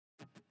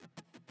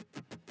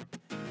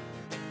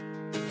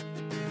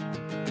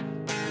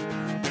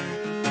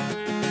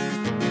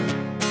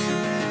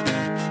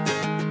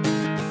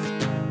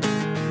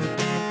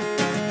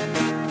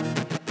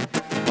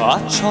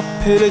আজ সব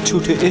ফেলে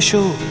ছুটে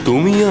এসো,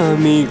 তুমি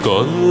আমি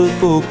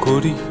গল্প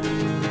করি।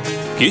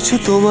 কিছু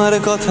তোমার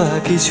কথা,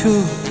 কিছু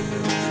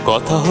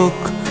কথা হোক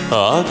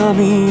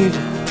আগামীর।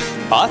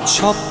 আজ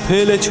সব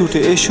ফেলে ছুটে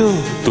এসো,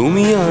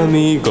 তুমি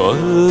আমি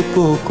গল্প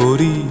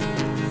করি।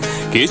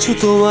 কিছু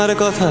তোমার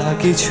কথা,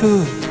 কিছু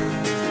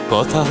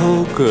কথা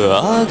হোক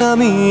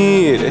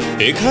আগামীর।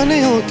 এখানে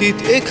অতীত,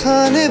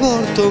 এখানে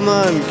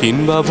বর্তমান,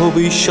 কিংবা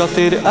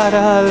ভবিষ্যতের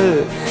আড়াল।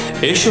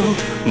 এসো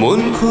মন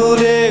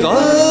খুলে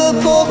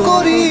গল্প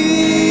করি।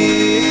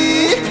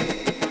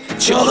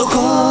 চলো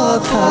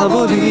কথা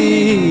বলি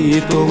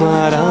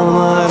তোমার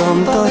আমার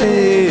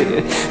অন্তরের।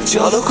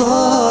 চলো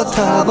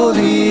কথা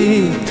বলি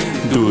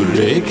দূর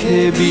রেখে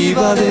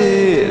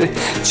বিবাদের।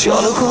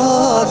 চলো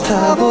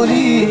কথা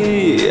বলি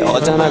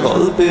অজানা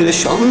গল্পের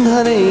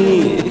সন্ধানে।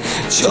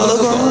 চলো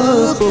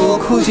গল্প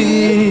খুঁজি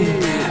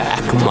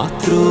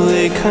একমাত্র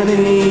এখানে।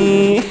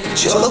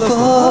 চলো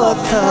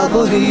কথা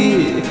বলি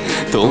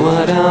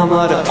তোমার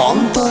আমার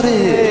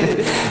অন্তরে।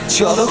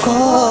 চলো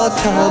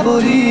কথা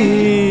বলি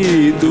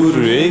দূর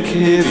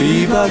রেখে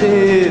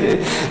বিবাদের।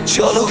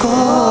 চলো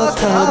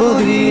কথা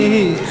বলি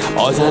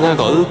অজানা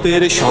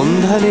গল্পের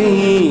সন্ধানে।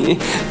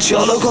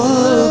 চলো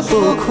গল্প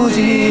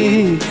খুঁজি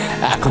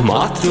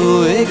একমাত্র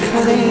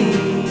এখানে।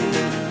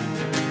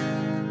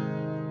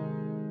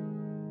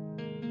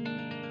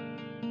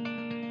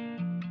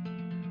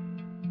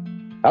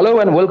 Hello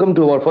and welcome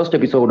to our first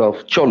episode of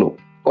চলো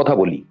কথা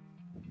বলি।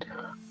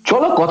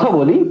 চলো কথা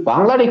বলি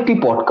বাংলার একটি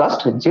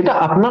পডকাস্ট যেটা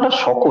আপনারা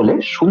সকলে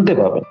শুনতে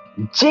পাবেন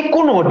যে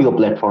কোনো অডিও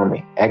প্ল্যাটফর্মে,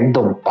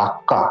 একদম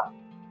পাক্কা।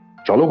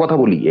 চলো কথা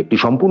বলি একটি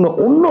সম্পূর্ণ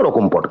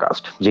অন্যরকম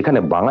পডকাস্ট যেখানে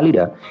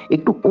বাঙালিরা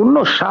একটু অন্য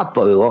স্বাদ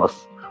পাবে বস,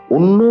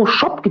 অন্য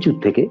সবকিছুর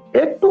থেকে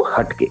একটু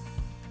হাটকে।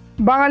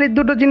 বাঙালির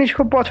দুটো জিনিস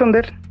খুব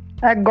পছন্দের,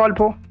 এক গল্প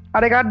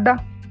আর এক আড্ডা।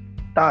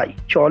 তাই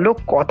চলো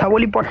কথা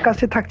বলি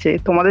পডকাস্টে থাকছে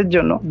তোমাদের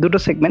জন্য দুটো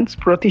সেগমেন্টস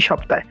প্রতি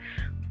সপ্তাহে,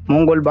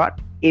 মঙ্গলবার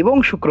এবং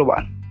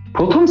শুক্রবার।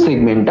 প্রথম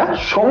সেগমেন্টটা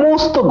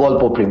সমস্ত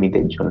গল্প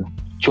প্রেমীদের জন্য,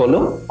 চলো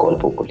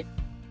গল্প বলি,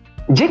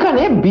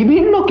 যেখানে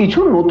বিভিন্ন কিছু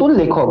নতুন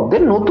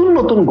লেখকদের নতুন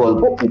নতুন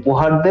গল্প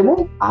উপহার দেব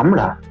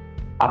আমরা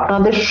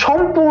আপনাদের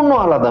সম্পূর্ণ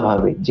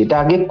আলাদাভাবে, যেটা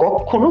আগে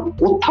কখনো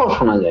কোথাও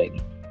শোনা যায়নি।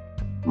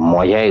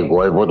 মজায়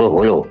গল্প তো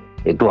হলো,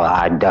 একটু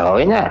আড্ডা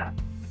হয় না?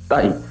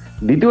 তাই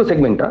দ্বিতীয়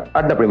সেগমেন্টটা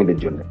আড্ডা প্রেমীদের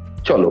জন্য,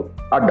 চলো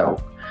আড্ডা হোক,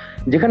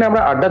 যেখানে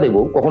আমরা আড্ডা দেব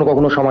কখনো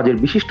কখনো সমাজের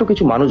বিশিষ্ট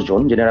কিছু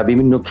মানুষজন যারা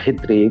বিভিন্ন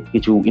ক্ষেত্রে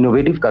কিছু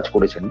ইনোভেটিভ কাজ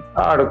করেছেন,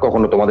 আর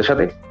কখনো তোমাদের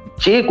সাথে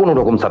যে কোনো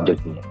রকম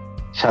সাবজেক্ট নিয়ে।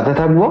 সাথে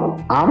থাকবো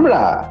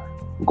আমরা,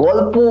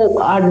 গল্প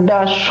আড্ডা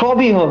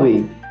সবই হবে,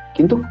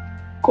 কিন্তু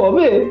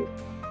কবে?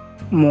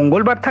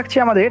 মঙ্গলবার থাকছে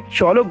আমাদের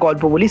চলো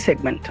গল্প বলি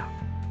সেগমেন্ট।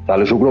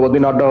 তাহলে শুক্রবার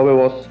দিন আড্ডা হবে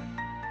বস।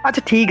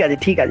 আচ্ছা ঠিক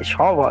আছে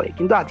সব হবে,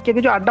 কিন্তু আজকে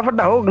কিছু আড্ডা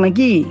ফাড্ডা হোক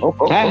নাকি?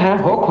 হ্যাঁ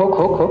হোক হোক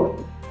হোক হোক।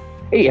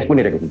 এই এক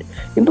মিনিট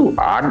কিন্তু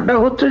আড্ডা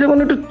হচ্ছে যখন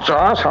একটু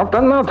চা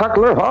সাঁতার না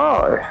থাকলে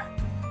হয়।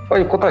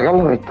 ওই কোথায় গেল?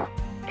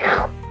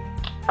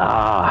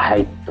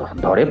 হয়তো তো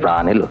ধরে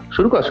প্রাণ এলো।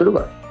 শুরু কর।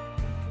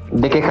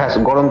 দেখে খাস,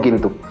 গরম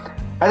কিন্তু।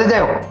 আচ্ছা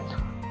যাই হোক,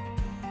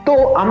 তো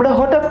আমরা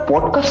হঠাৎ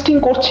পডকাস্টিং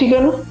করছি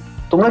কেন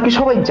তোমরা কি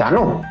সবাই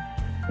জানো?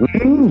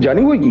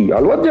 জানি বই কি,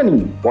 আলবাত জানি।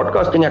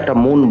 পডকাস্টিং একটা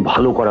মন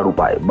ভালো করার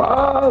উপায় বা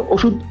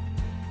ওষুধ।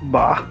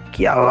 বাহ,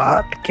 কিয়া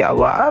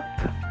বাত।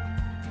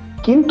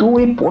 কিন্তু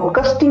এই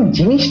পডকাস্টিং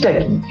জিনিসটা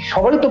কি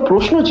সবারই তো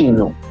প্রশ্ন চিহ্ন।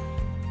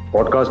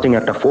 পডকাস্টিং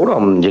একটা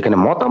ফোরাম যেখানে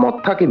মতামত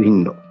থাকে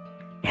ভিন্ন।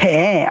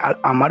 হ্যাঁ, আর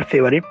আমার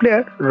ফেভারিট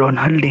প্লেয়ার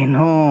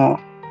রোনাল্ডিনহো।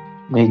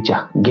 এই যা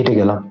গেটে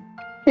গেলাম।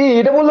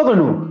 এটা বললো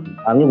কেন?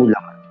 আমি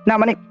বুঝলাম না,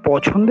 মানে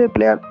পছন্দের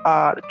প্লেয়ার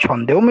আর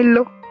ছন্দেও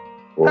মিললো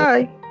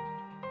তাই।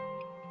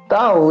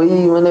 তাও ওই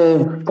মানে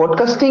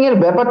পডকাস্টিং এর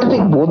ব্যাপারটা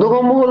ঠিক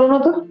বোধগম্য হলো না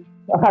তো।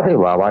 আরে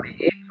বাবা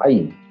রে ভাই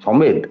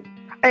সমেত।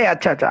 এই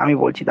আচ্ছা আমি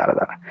বলছি,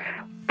 দাঁড়া।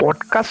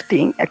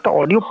 পডকাস্টিং একটা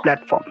audio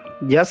platform,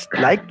 just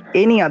like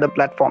any other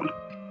platform,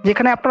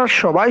 যেখানে আপনারা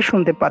সবাই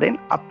শুনতে পারেন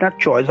আপনার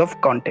চয়েস অফ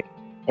কন্টেন্ট।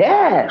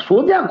 হ্যাঁ,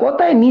 সোজা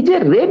কথায়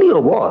নিজের রেডিও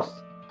বস।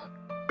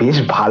 বেশ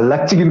ভাল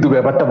লাগছে কিন্তু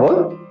ব্যাপারটা, বল,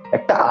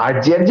 একটা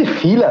আরজে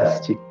ফিল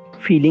আসছে।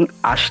 ফিলিং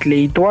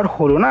আসলেই তো আর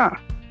হলো না,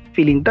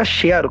 ফিলিংটা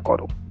শেয়ার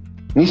করো।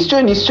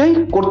 নিশ্চয়ই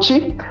করছি।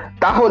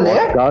 তাহলে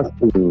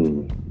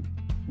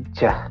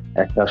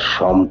একটা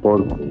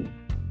সম্পর্ক,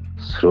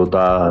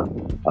 শ্রোতা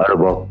আর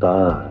বক্তা।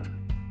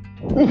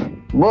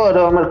 বড়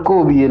আমার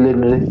কবি এলেন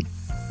রে।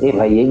 এ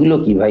ভাই এগুলো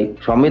কি ভাই?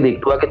 সমেত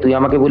একটু আগে তুই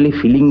আমাকে বললি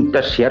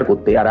ফিলিংটা শেয়ার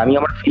করতে, আর আমি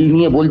আমার ফিল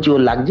নিয়ে বলছি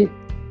ওর লাগছে।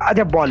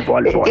 আচ্ছা বল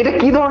এটা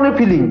কি ধরনের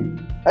ফিলিং?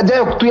 যাই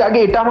হোক, তুই আগে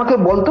এটা আমাকে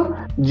বলতো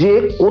যে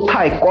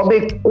কোথায় কবে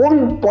কোন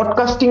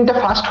পডকাস্টিংটা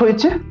ফার্স্ট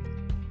হয়েছে।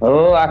 ও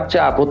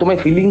আচ্ছা, প্রথমে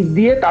ফিলিংস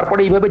দিয়ে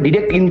তারপরে এইভাবে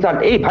ডিরেক্ট ইনসাল্ট।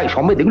 এই ভাই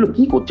সমেত এগুলো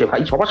কি করছে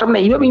ভাই সবার সামনে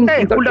এইভাবে?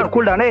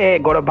 কুল ডাউন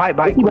গৌরব ভাই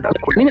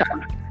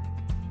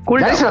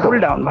কুল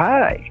ডাউন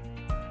ভাই।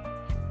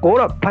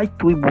 গৌরব ভাই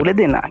তুই বলে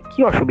দে না, কি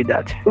অসুবিধা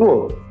আছে?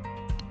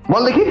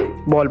 বল দেখি,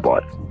 বল।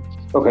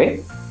 Okay,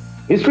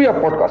 history of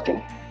podcasting.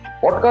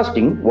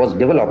 Podcasting was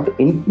developed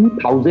in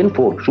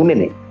 2004, শুনে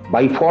নে,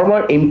 by former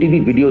MTV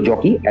video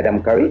jockey Adam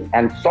Curry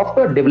and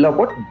software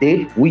developer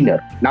Dave Wiener,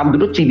 নাম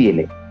দুটো চিবিয়ে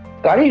নে।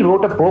 Curry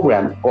wrote a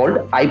program called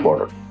iPod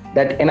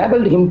that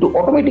enabled him to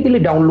automatically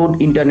download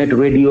internet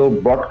radio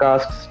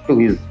broadcasts to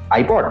his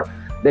iPod.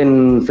 Then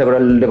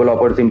several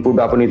developers improved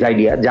upon his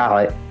idea, ja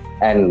hoy,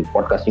 and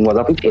podcasting was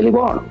officially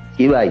born.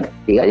 কি ভাই,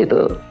 ঠিক আছে তো?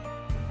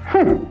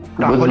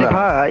 তাহলে বুঝলাম।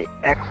 ভাই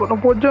এখনো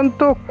পর্যন্ত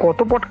কত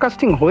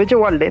পডকাস্টিং হয়েছে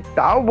ওয়ার্ল্ডে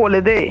তাও বলে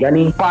দে।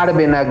 জানি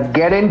পারবে না,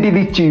 গ্যারেন্টি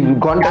দিচ্ছি,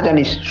 ঘন্টা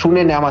জানিস,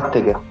 শুনে নে আমার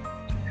থেকে।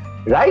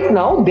 Right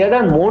now, there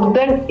are more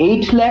than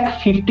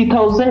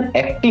 8,50,000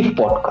 active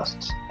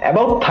podcasts,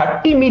 about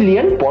 30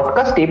 million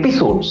podcast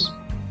episodes.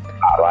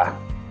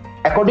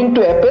 According to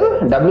Apple,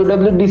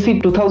 WWDC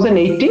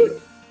 2018,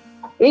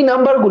 এই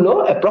নাম্বারগুলো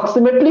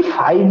approximately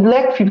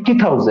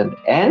 5,50,000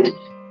 and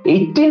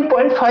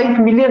 18.5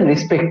 million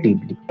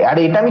respectively. আর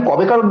এটা আমি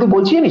কবেকার অব্দি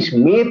বলছি জানিস?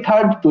 May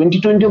 3rd,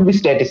 2020 অব্দি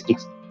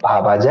statistics।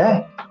 ভাবা যায়?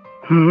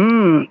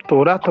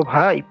 তোরা তো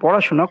ভাই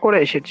পড়াশোনা করে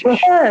এসেছিস।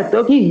 হ্যাঁ, তো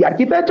কি আর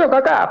কি পেয়েছো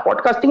কাকা?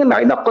 পডকাস্টিং এর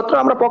 9 নক্ষত্র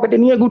আমরা পকেটে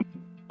নিয়ে ঘুরি।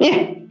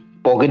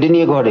 পকেটে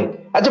নিয়ে ঘরে।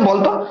 আচ্ছা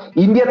বলতো,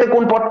 ইন্ডিয়াতে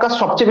কোন পডকাস্ট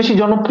সবচেয়ে বেশি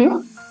জনপ্রিয়?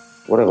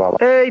 ওরে বাবা,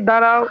 এই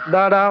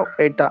দাঁড়াও,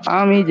 এটা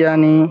আমি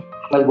জানি।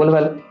 বলে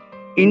ফেল।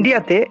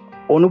 ইন্ডিয়াতে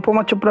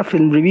Anupama Chopra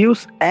film reviews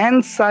and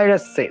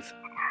Cyrus says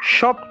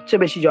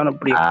সবচেয়ে বেশি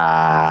জনপ্রিয়।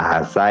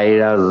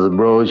 সাইরাস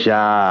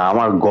ব্রোশা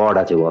আমার গড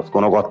আছে বস,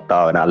 কোনো কথা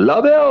হবে না।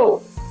 Love you.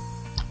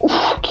 উফ,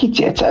 কি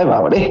চেঁচায়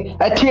বাবা রে।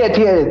 ঠিক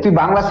আছে, তুই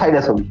বাংলা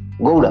সাইরাস হবি,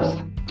 গৌরাস।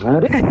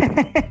 আরে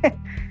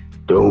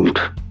ডোন্ট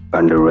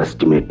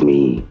আন্ডারএস্টিমেট মি।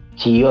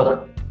 জিও।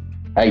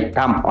 এই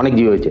থাম, অনেক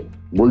জি হয়েছে।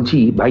 বলছি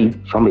ভাই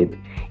সমেত,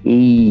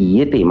 এই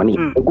ইয়েতে মানে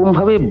এরকম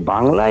ভাবে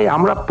বাংলায়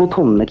আমরা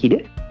প্রথম নাকি রে?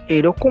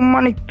 এরকম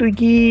মানে তুই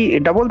কি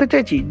এটা বলতে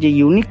চাইছিস যে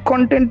ইউনিক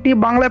কন্টেন্ট নিয়ে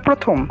বাংলায়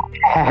প্রথম?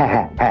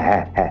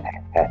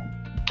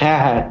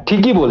 হ্যাঁ,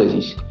 ঠিকই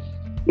বলেছিস।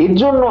 এর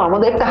জন্য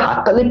আমাদের একটা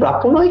হাততালি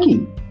প্রাপ্য নয় কি?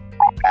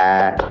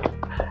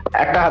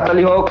 একটা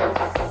হাততালি হোক।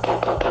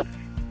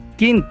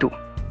 কিন্তু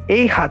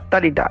এই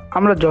হাততালিটা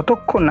আমরা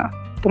যতক্ষণ না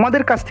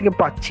তোমাদের কাছ থেকে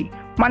পাচ্ছি,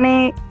 মানে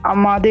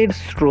আমাদের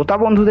শ্রোতা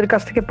বন্ধুদের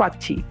কাছ থেকে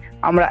পাচ্ছি,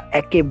 আমরা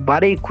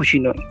একেবারেই খুশি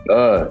নই।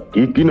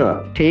 ঠিক কি না?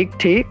 ঠিক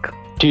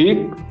ঠিক।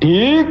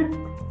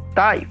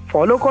 তাই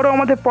ফলো করো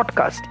আমাদের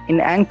podcast in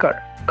anchor,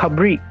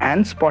 Khabri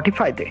and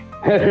স্পটিফাইতে।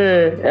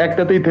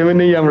 একটাতেই থেমে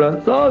নেই, আমরা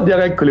সব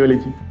জায়গায় খুলে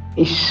ফেলেছি।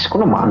 ইস,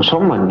 কোনো মান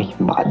সম্মান নেই,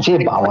 বাজে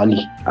বাওয়ালি।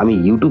 আমি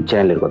ইউটিউব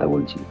চ্যানেলের কথা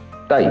বলছি।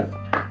 তাই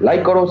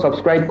লাইক করো,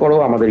 সাবস্ক্রাইব করো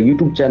আমাদের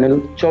ইউটিউব চ্যানেল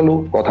চলো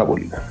কথা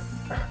বলি।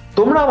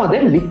 তোমরা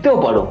আমাদের লিখতেও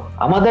পারো।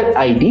 আমাদের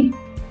আইডি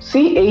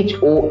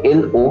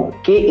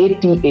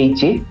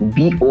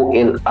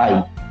CHOLOKATHABOLI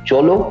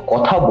চলো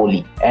কথা বলি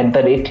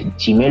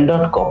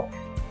 @gmail.com।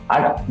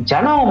 আর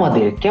জানাও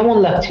আমাদের কেমন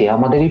লাগছে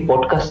আমাদের এই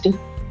পডকাস্টিং।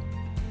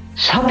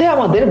 সাথে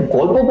আমাদের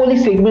গল্প বলি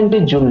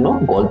সেগমেন্টের জন্য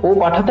গল্পও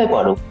পাঠাতে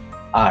পারো।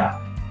 আর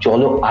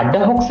চলো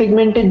আড্ডা হোক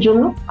সেগমেন্টের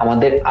জন্য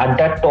আমাদের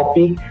আড্ডার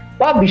টপিক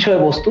বা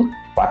বিষয়বস্তু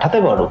পাঠাতে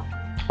পারো।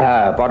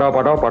 হ্যাঁ,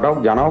 পাঠাও,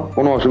 জানাও,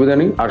 কোনো অসুবিধা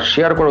নেই। আর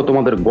শেয়ার করো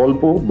তোমাদের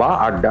গল্প বা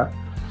আড্ডা।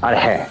 আর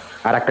হ্যাঁ,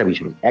 আর একটা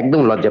বিষয়,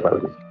 একদম লজ্জা পাবে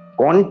না,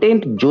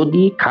 কন্টেন্ট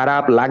যদি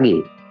খারাপ লাগে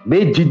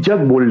বেঝিঝক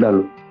বল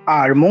ডালো।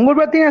 আর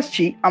মঙ্গলবার দিন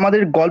আসছি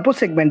আমাদের গল্প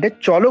সেগমেন্টে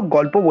চলো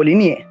গল্প বলি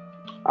নিয়ে।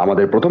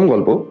 আমাদের প্রথম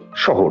গল্প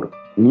শহর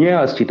নিয়ে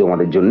আসছি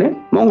তোমাদের জন্য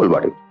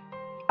মঙ্গলবারে।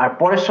 আর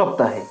পরের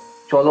সপ্তাহে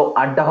চলো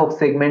আড্ডা হোক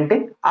সেগমেন্টে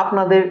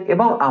আপনাদের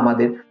এবং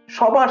আমাদের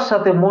সবার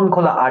সাথে মন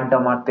খোলা আড্ডা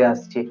মারতে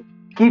আসছে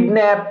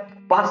কিডন্যাপ,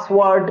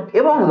 পাসওয়ার্ড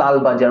এবং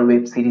লালবাজার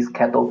ওয়েব সিরিজ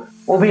খ্যাত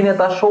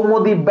অভিনেতা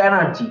সৌম্যদীপ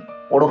ব্যানার্জি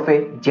ওরফে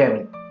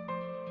জ্যামি।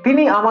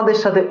 তিনি আমাদের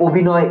সাথে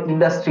অভিনয়,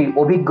 ইন্ডাস্ট্রির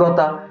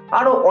অভিজ্ঞতা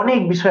আরো অনেক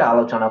বিষয়ে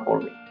আলোচনা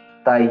করবে।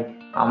 তাই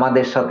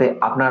আমাদের সাথে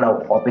আপনারাও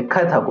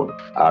অপেক্ষায় থাকুন।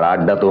 আর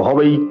আড্ডা তো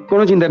হবেই,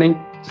 কোনো চিন্তা নেই।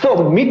 So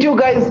meet you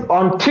guys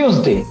on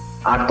Tuesday.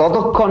 আর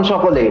ততক্ষণ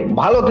সকলে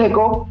ভালো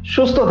থেকো,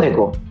 সুস্থ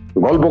থেকো,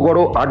 গল্প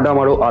করো, আড্ডা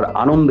মারো, আর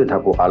আনন্দে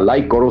থাকো। আর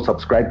লাইক করো,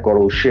 সাবস্ক্রাইব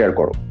করো, শেয়ার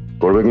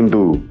করবে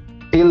কিন্তু।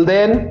 টিল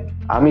দেন,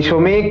 আমি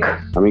শ্রমিক,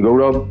 আমি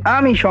গৌরব,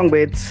 আমি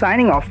সংবেদ,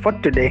 সাইনিং অফ ফর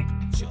টুডে।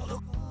 চলো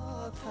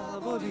কথা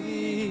বলি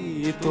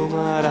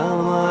তোমার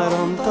আমার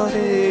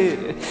অন্তরে,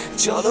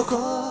 চলো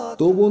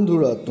তো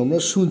বন্ধুরা, তোমরা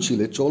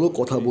শুনছিলে চলো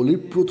কথা বলির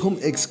প্রথম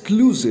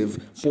এক্সক্লুসিভ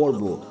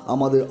পর্ব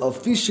আমাদের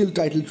official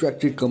title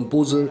ট্র্যাকটির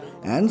composer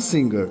and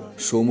singer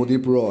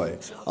Soumyadip রয়।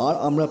 আর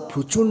আমরা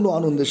প্রচণ্ড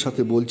আনন্দের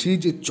সাথে বলছি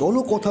যে চলো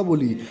কথা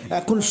বলি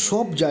এখন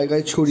সব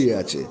জায়গায় ছড়িয়ে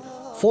আছে।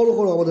 ফলো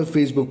করো আমাদের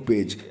ফেসবুক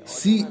পেজ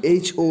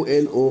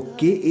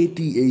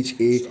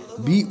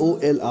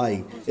CHOLOKATHABOLI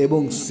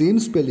এবং সেম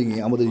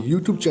স্পেলিংয়ে আমাদের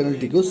ইউটিউব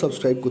চ্যানেলটিকেও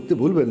সাবস্ক্রাইব করতে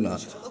ভুলবেন না।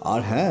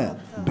 আর হ্যাঁ,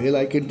 বেল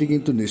আইকনটি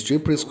কিন্তু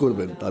নিশ্চয়ই প্রেস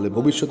করবেন, তাহলে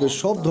ভবিষ্যতের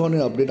সব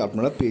ধরনের আপডেট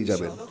আপনারা পেয়ে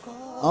যাবেন।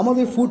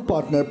 আমাদের ফুড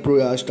পার্টনার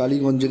প্রয়াস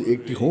টালিগঞ্জের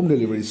একটি home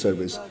delivery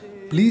service.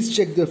 Please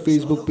check the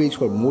Facebook page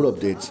for more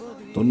updates.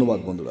 ধন্যবাদ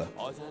বন্ধুরা।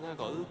 অজানা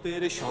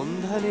গল্পের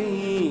সন্ধানে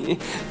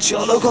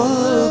চলো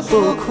গল্প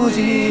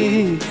খুঁজি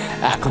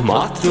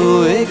একমাত্র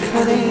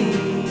এখানেই।